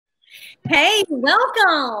Hey,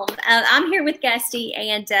 welcome. I'm here with Gusty,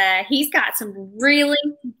 and he's got some really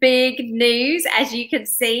big news, as you can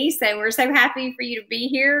see. So we're so happy for you to be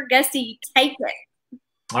here. Gusty, take it.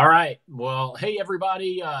 All right. Well, hey,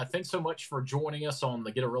 everybody. Thanks so much for joining us on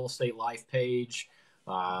the Get a Real Estate Life page.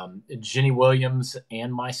 Jenny Williams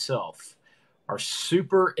and myself are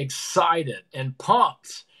super excited and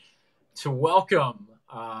pumped to welcome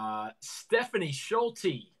Stephanie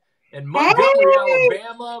Schulte in Montgomery, Hey!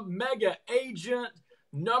 Alabama, mega agent,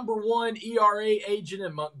 number one ERA agent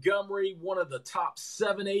in Montgomery, one of the top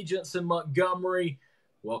 7 agents in Montgomery.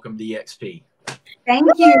 Welcome to eXp. Thank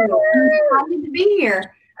you. I'm excited to be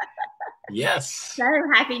here. Yes. So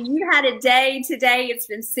happy. You had a day today. It's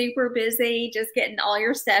been super busy, just getting all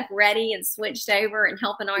your stuff ready and switched over and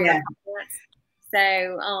helping all your clients.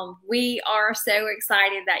 So we are so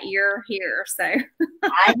excited that you're here. So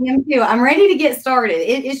I am too. I'm ready to get started.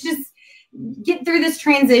 It's just get through this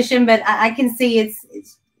transition, but I can see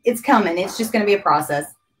it's coming. It's just going to be a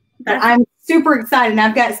process. But I'm super excited. And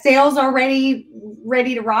I've got sales already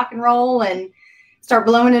ready to rock and roll and start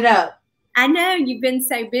blowing it up. I know you've been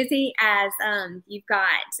so busy as you've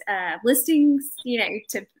got listings,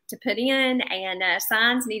 to put in, and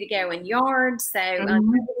signs need to go in yards. So you're going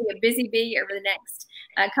to be a busy bee over the next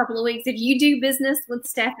couple of weeks. If you do business with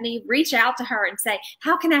Stephanie, reach out to her and say,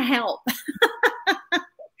 how can I help?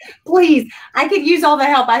 Please, I could use all the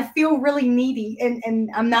help. I feel really needy,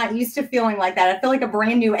 and I'm not used to feeling like that. I feel like a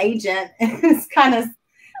brand new agent. It's kind of,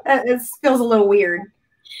 it feels a little weird.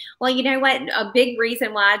 Well, you know what? A big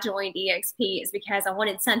reason why I joined eXp is because I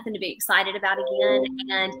wanted something to be excited about again.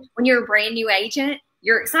 And when you're a brand new agent,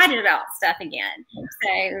 you're excited about stuff again.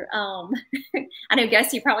 So I know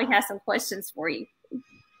Gusty probably has some questions for you.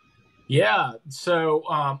 Yeah. So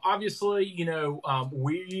obviously,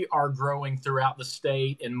 we are growing throughout the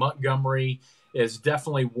state, and Montgomery is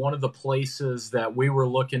definitely one of the places that we were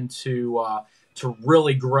looking to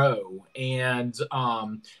really grow. And,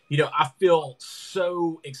 I feel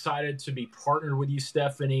so excited to be partnered with you,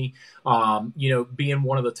 Stephanie, being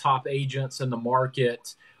one of the top agents in the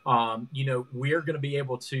market. We're going to be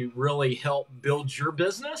able to really help build your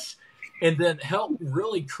business and then help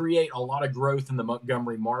really create a lot of growth in the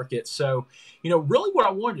Montgomery market. So, really what I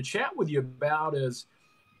wanted to chat with you about is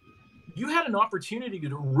you had an opportunity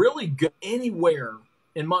to really go anywhere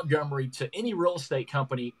in Montgomery to any real estate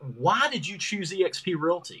company. Why did you choose eXp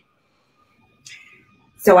Realty?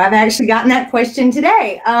 So I've actually gotten that question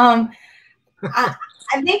today. I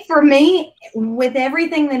think for me, with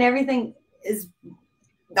everything is,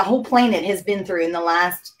 the whole planet has been through in the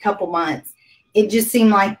last couple months, it just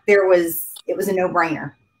seemed like it was a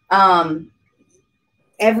no-brainer.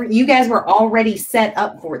 You guys were already set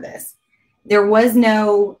up for this. There was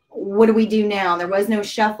no, what do we do now? There was no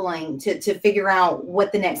shuffling to figure out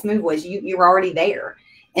what the next move was. You were already there.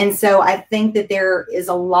 And so I think that there is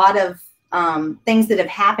a lot of things that have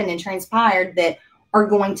happened and transpired that are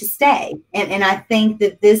going to stay. And I think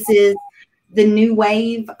that this is the new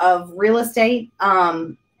wave of real estate.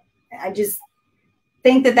 I just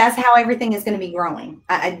think that that's how everything is going to be growing.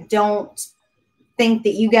 I don't think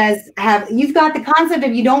that you've got the concept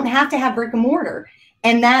of you don't have to have brick and mortar.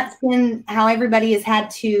 And that's been how everybody has had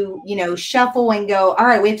to, shuffle and go, all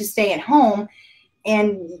right, we have to stay at home.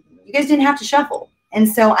 And you guys didn't have to shuffle. And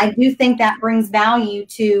so I do think that brings value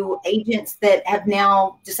to agents that have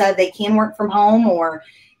now decided they can work from home, or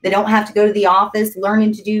they don't have to go to the office,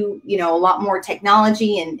 learning to do, a lot more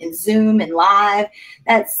technology and Zoom and live.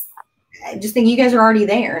 I just think you guys are already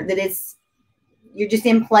there, that you're just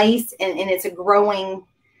in place, and it's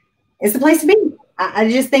it's the place to be.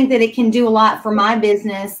 I just think that it can do a lot for my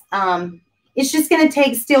business. It's just going to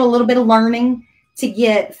take still a little bit of learning to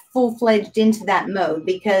get full-fledged into that mode,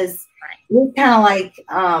 because it's kind of like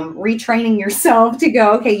retraining yourself to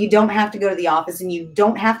go, okay, you don't have to go to the office, and you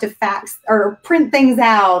don't have to fax or print things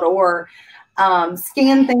out or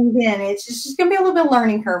scan things in. It's just going to be a little bit of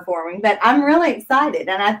learning curve for me, but I'm really excited.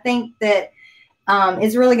 And I think that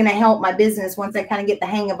it's really going to help my business once I kind of get the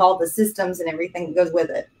hang of all the systems and everything that goes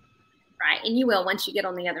with it. Right. And you will once you get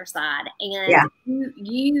on the other side. And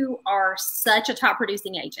you are such a top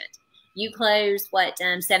producing agent. You close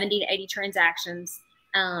 70 to 80 transactions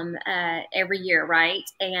every year, right?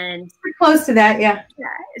 And pretty close to that, yeah.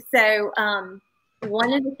 So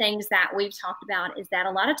one of the things that we've talked about is that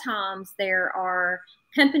a lot of times there are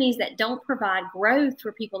companies that don't provide growth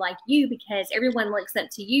for people like you, because everyone looks up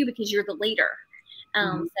to you because you're the leader.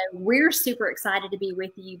 So we're super excited to be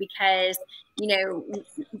with you because,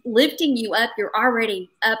 lifting you up, you're already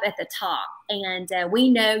up at the top, and we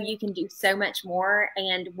know you can do so much more.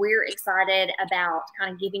 And we're excited about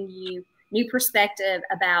kind of giving you new perspective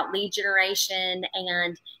about lead generation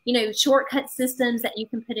and, you know, shortcut systems that you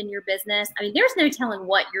can put in your business. I mean, there's no telling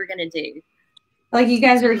what you're going to do. Like, you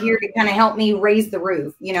guys are here to kind of help me raise the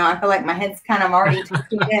roof. You know, I feel like my head's kind of already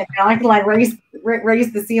touching it. Now I can like raise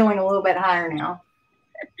the ceiling a little bit higher now.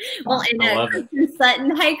 Well, and Kristen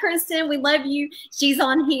Sutton, hey Kristen, we love you. She's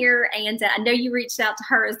on here, and I know you reached out to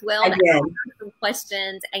her as well. I did. Ask her some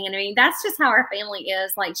questions, and I mean that's just how our family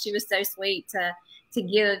is. Like, she was so sweet to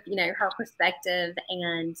give, you know, her perspective,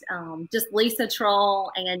 and just Lisa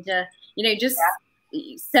Troll, and you know, just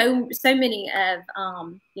so many of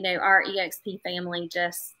you know, our eXp family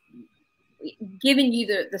just giving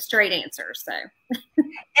you the straight answer. So,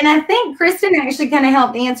 and I think Kristen actually kind of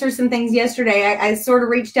helped answer some things yesterday. I sort of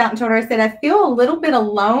reached out and told her, I said, I feel a little bit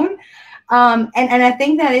alone. And I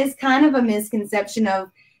think that is kind of a misconception of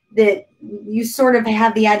that. You sort of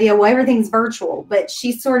have the idea, well, everything's virtual, but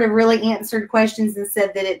she sort of really answered questions and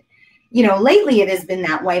said that it, you know, lately it has been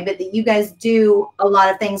that way, but that you guys do a lot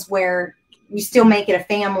of things where you still make it a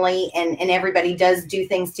family, and everybody does do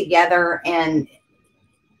things together, and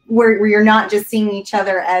where you're not just seeing each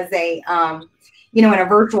other as a, you know, in a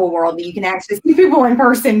virtual world, that you can actually see people in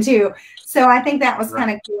person too. So I think that was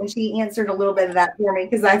kind of cool. And she answered a little bit of that for me,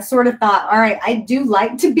 because I sort of thought, all right, I do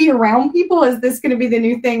like to be around people. Is this going to be the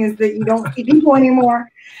new thing, is that you don't see people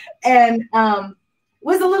anymore? And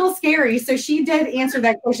was a little scary. So she did answer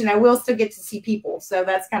that question. I will still get to see people. So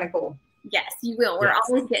that's kind of cool. Yes, you will. We're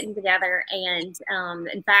always getting together. And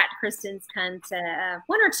in fact, Kristen's come to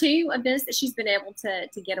one or two events that she's been able to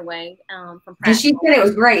get away from practice. And she said it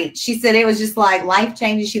was great. She said it was just like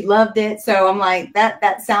life-changing. She loved it. So I'm like,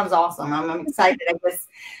 that sounds awesome. I'm excited. I guess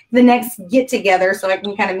the next get-together, so I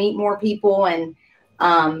can kind of meet more people and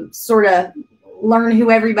sort of learn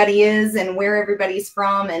who everybody is and where everybody's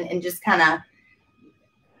from, and just kind of,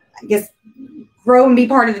 I guess, grow and be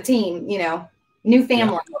part of the team, you know, new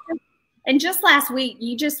family. Yeah. And just last week,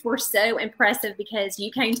 you just were so impressive, because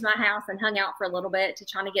you came to my house and hung out for a little bit to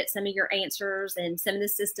try to get some of your answers and some of the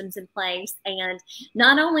systems in place. And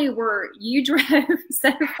not only were you drove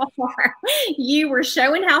so far, you were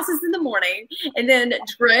showing houses in the morning, and then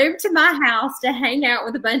drove to my house to hang out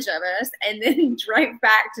with a bunch of us, and then drove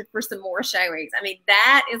back for some more showings. I mean,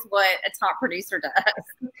 that is what a top producer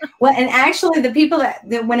does. Well, and actually the people that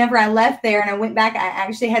whenever I left there and I went back, I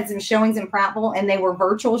actually had some showings in Prattville, and they were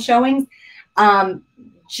virtual showings.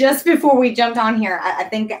 Just before we jumped on here, I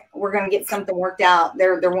think we're going to get something worked out.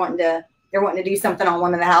 They're wanting to do something on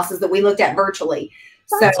one of the houses that we looked at virtually.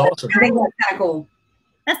 So that's awesome. I think that's kind of cool.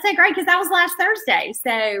 That's so great, because that was last Thursday.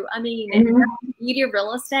 So I mean, the beauty of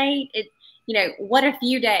real estate, you know, what a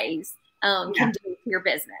few days can do for your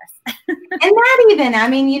business. And not even, I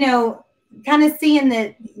mean, you know, kind of seeing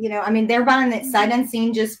that, you know, I mean, they're buying that sight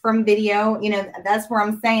unseen just from video. You know, that's where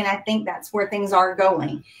I'm saying I think that's where things are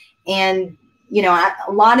going. And you know,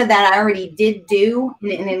 a lot of that I already did do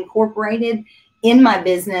and incorporated in my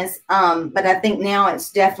business. But I think now it's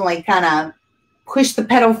definitely kind of pushed the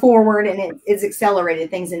pedal forward, and it's accelerated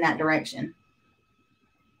things in that direction.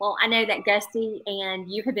 Well, I know that Gusty and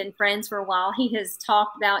you have been friends for a while. He has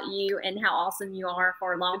talked about you and how awesome you are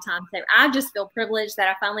for a long time. So I just feel privileged that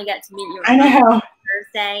I finally got to meet you on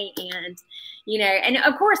Thursday. And, you know, and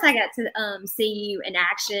of course I got to see you in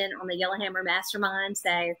action on the Yellowhammer Mastermind.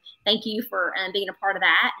 So thank you for being a part of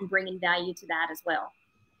that and bringing value to that as well.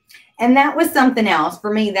 And that was something else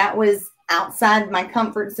for me. That was outside my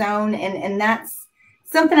comfort zone. And that's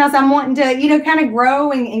something else I'm wanting to, you know, kind of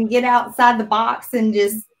grow and get outside the box and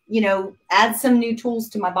just, you know, add some new tools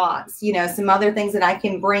to my box, you know, some other things that I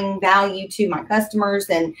can bring value to my customers,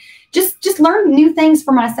 and just learn new things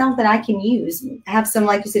for myself that I can use, have some,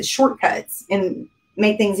 like you said, shortcuts and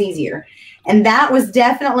make things easier. And that was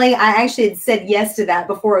definitely, I actually had said yes to that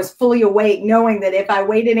before I was fully awake, knowing that if I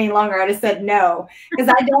waited any longer, I'd have said no, because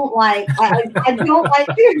I don't like, I don't like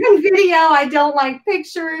doing video. I don't like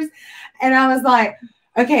pictures. And I was like,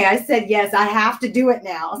 okay, I said yes, I have to do it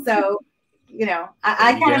now. So, you know,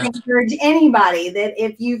 I kind of encourage anybody that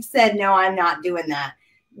if you've said, no, I'm not doing that,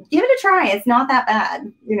 give it a try. It's not that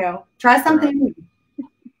bad. You know, try something new.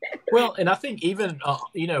 Well, and I think even,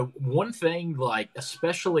 you know, one thing, like,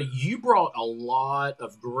 especially you brought a lot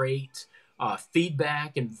of great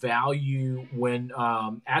feedback and value when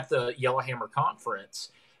at the Yellowhammer conference.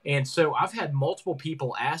 And so I've had multiple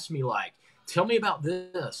people ask me, like, tell me about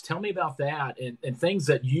this, tell me about that, and things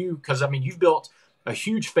that you, because I mean, you've built a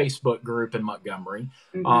huge Facebook group in Montgomery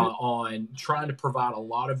on trying to provide a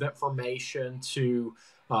lot of information to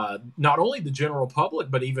not only the general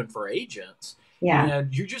public, but even for agents. Yeah.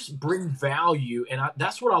 And you just bring value. And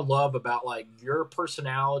that's what I love about like your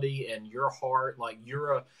personality and your heart. Like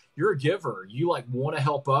you're a giver. You like want to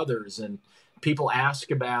help others. And people ask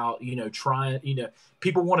about,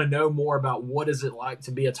 people want to know more about what is it like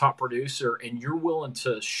to be a top producer, and you're willing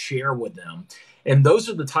to share with them. And those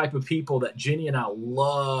are the type of people that Genny and I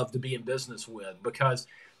love to be in business with, because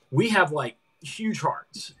we have like huge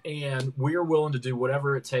hearts and we're willing to do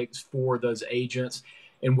whatever it takes for those agents.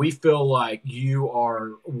 And we feel like you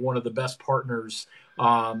are one of the best partners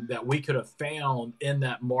that we could have found in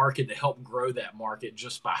that market to help grow that market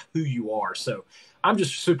just by who you are. So I'm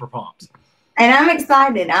just super pumped. And I'm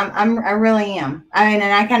excited. I really am. I mean,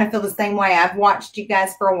 and I kind of feel the same way. I've watched you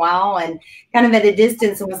guys for a while and kind of at a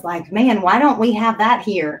distance and was like, man, why don't we have that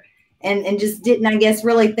here? And just didn't, I guess,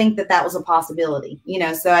 really think that that was a possibility,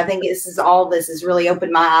 So I think this has really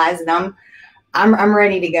opened my eyes, and I'm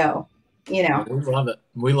ready to go, We love it.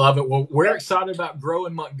 We love it. Well, we're excited about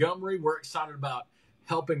growing Montgomery. We're excited about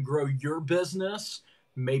helping grow your business,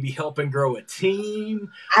 maybe helping grow a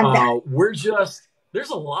team. There's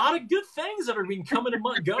a lot of good things that are being coming to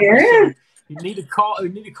Montgomery. So you need to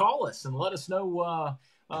call us and let us know.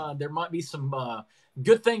 There might be some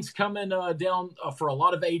good things coming down for a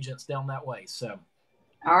lot of agents down that way. So,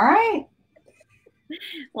 all right.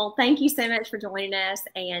 Well, thank you so much for joining us.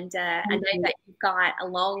 And I know that you've got a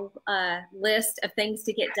long list of things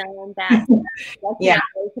to get done that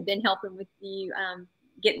have been helping with you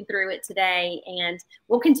getting through it today, and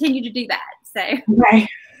we'll continue to do that. So. Right.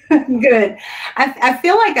 Good. I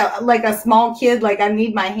feel like a small kid, like I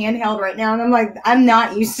need my hand held right now. And I'm like, I'm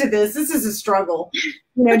not used to this. This is a struggle,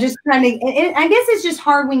 just trying to, and I guess it's just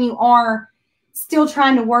hard when you are still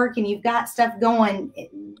trying to work and you've got stuff going.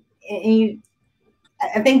 And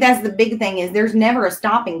I think that's the big thing is there's never a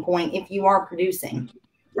stopping point if you are producing.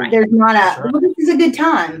 Right. There's not well, this is a good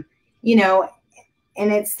time,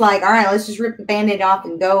 and it's like, all right, let's just rip the Band-Aid off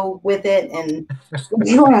and go with it. And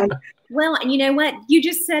well, and you know what? You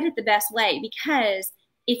just said it the best way, because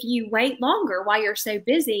if you wait longer while you're so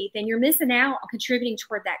busy, then you're missing out on contributing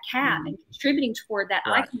toward that CAP and contributing toward that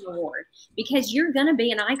icon award, because you're going to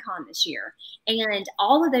be an icon this year. And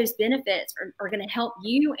all of those benefits are going to help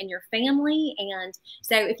you and your family. And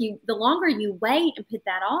so the longer you wait and put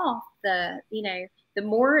that off, the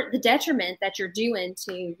more the detriment that you're doing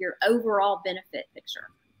to your overall benefit picture.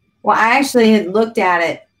 Well, I actually had looked at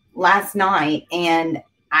it last night, and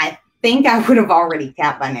I think I would have already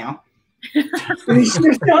capped by now. So it's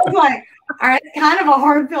like, all right, it's kind of a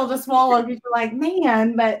hard pill to swallow, because you're like,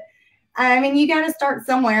 man, but I mean, you got to start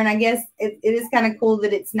somewhere. And I guess it is kind of cool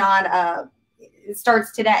that it's not, it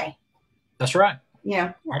starts today. That's right.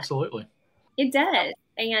 Yeah, absolutely. It does.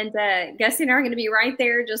 And Gussie and I are going to be right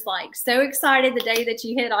there, just like so excited the day that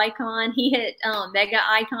you hit Icon. He hit Mega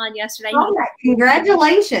Icon yesterday. Oh,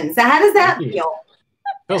 congratulations. So how does that feel?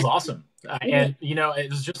 Feels awesome. And, it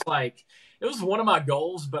was just like, it was one of my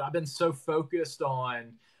goals, but I've been so focused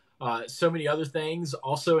on so many other things,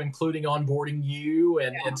 also including onboarding you.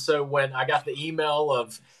 And so when I got the email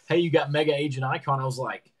of, hey, you got Mega Agent Icon, I was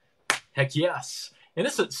like, heck yes. And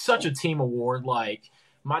it's such a team award. Like,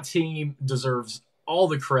 my team deserves all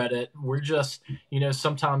the credit. We're just,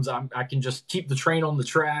 sometimes I can just keep the train on the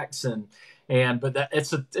tracks, but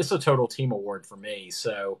it's a total team award for me.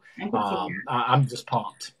 So I'm just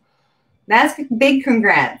pumped. That's big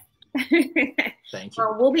congrats. Thank you.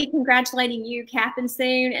 Well, we'll be congratulating you, capping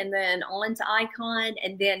soon, and then on to Icon,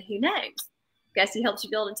 and then who knows? Gussie helps you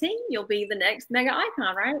build a team, you'll be the next Mega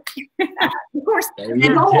Icon, right? Of course.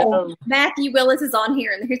 Matthew Willis is on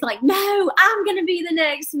here, and he's like, no, I'm going to be the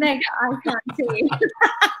next Mega Icon too.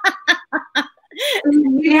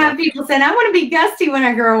 You have people saying, I want to be Gussie when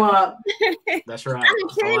I grow up. That's right.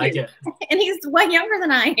 I like it. And he's way younger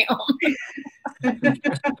than I am.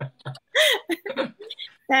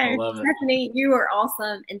 So, Stephanie, you are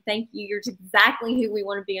awesome, and thank you. You're exactly who we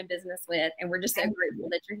want to be in business with, and we're just so grateful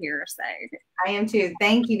that you're here. So I am too.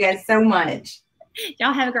 Thank you guys so much.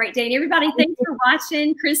 Y'all have a great day. And everybody, thanks for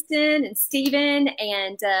watching. Kristen and Stephen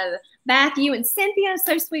and Matthew and Cynthia,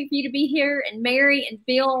 so sweet for you to be here. And Mary and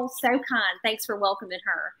Bill, so kind. Thanks for welcoming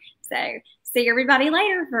her. So see everybody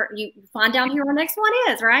later. You find out who our next one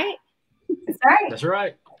is, right? That's right. That's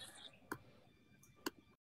right.